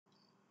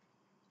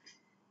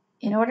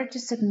In order to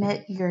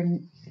submit your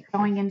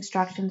showing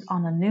instructions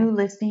on a new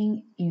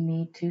listing, you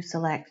need to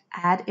select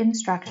Add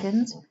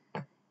Instructions.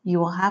 You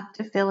will have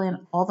to fill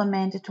in all the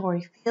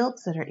mandatory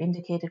fields that are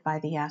indicated by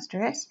the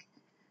asterisk.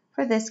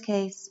 For this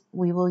case,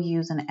 we will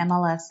use an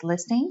MLS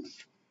listing.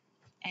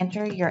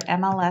 Enter your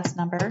MLS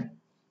number.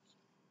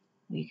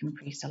 You can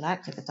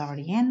pre-select if it's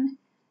already in.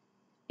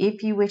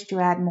 If you wish to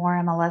add more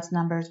MLS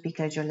numbers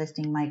because your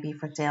listing might be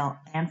for sale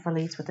and for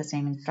lease with the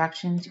same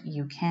instructions,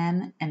 you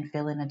can and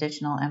fill in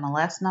additional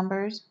MLS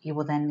numbers. You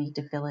will then need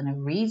to fill in a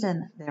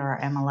reason there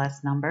are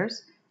MLS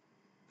numbers.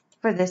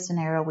 For this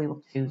scenario, we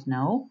will choose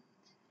no.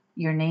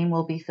 Your name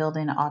will be filled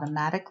in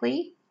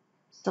automatically.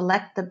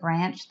 Select the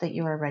branch that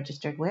you are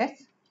registered with.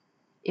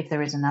 If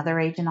there is another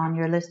agent on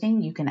your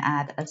listing, you can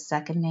add a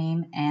second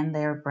name and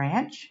their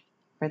branch.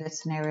 For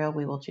this scenario,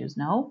 we will choose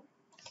no.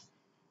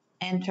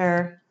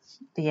 Enter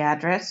the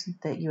address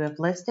that you have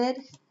listed,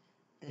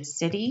 the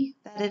city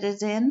that it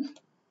is in,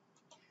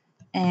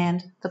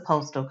 and the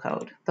postal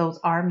code. Those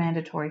are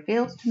mandatory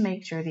fields to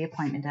make sure the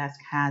appointment desk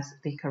has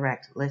the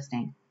correct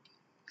listing.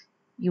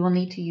 You will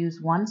need to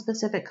use one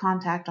specific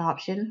contact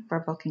option for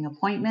booking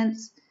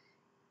appointments.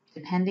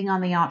 Depending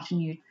on the option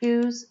you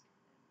choose,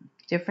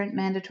 different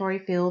mandatory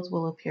fields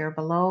will appear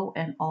below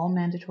and all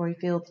mandatory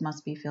fields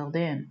must be filled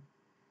in.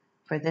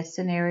 For this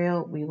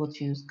scenario, we will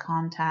choose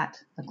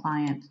Contact the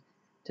client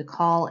to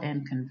call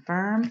and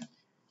confirm,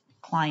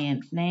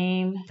 client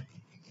name,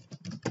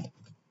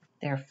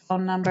 their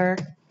phone number,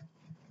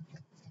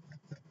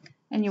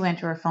 and you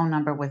enter a phone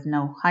number with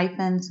no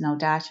hyphens, no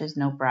dashes,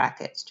 no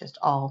brackets, just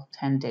all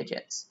 10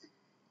 digits.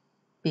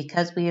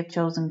 Because we have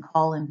chosen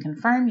call and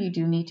confirm, you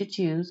do need to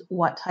choose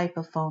what type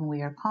of phone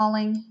we are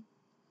calling,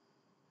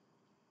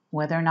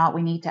 whether or not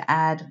we need to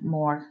add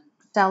more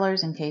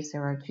sellers in case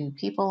there are 2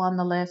 people on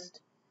the list.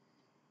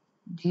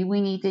 Do we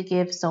need to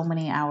give so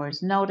many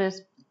hours notice,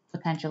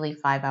 potentially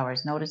 5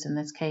 hours notice in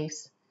this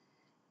case?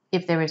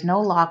 If there is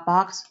no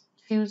lockbox,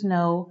 choose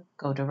no,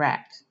 go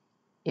direct.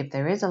 If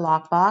there is a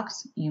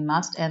lockbox, you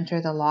must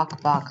enter the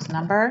lockbox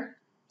number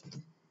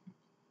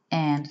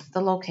and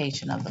the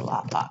location of the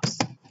lockbox.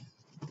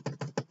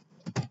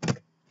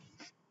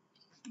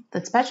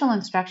 The special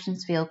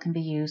instructions field can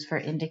be used for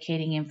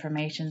indicating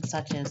information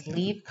such as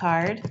leave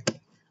card,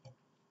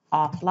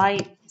 off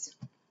lights,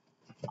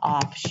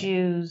 off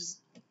shoes,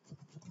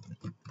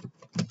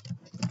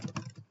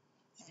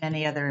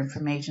 any other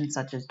information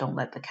such as don't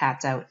let the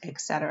cats out,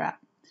 etc.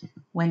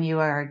 When you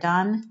are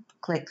done,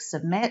 click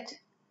submit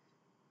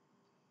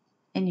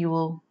and you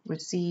will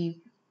receive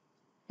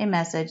a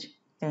message,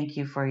 thank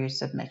you for your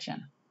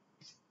submission.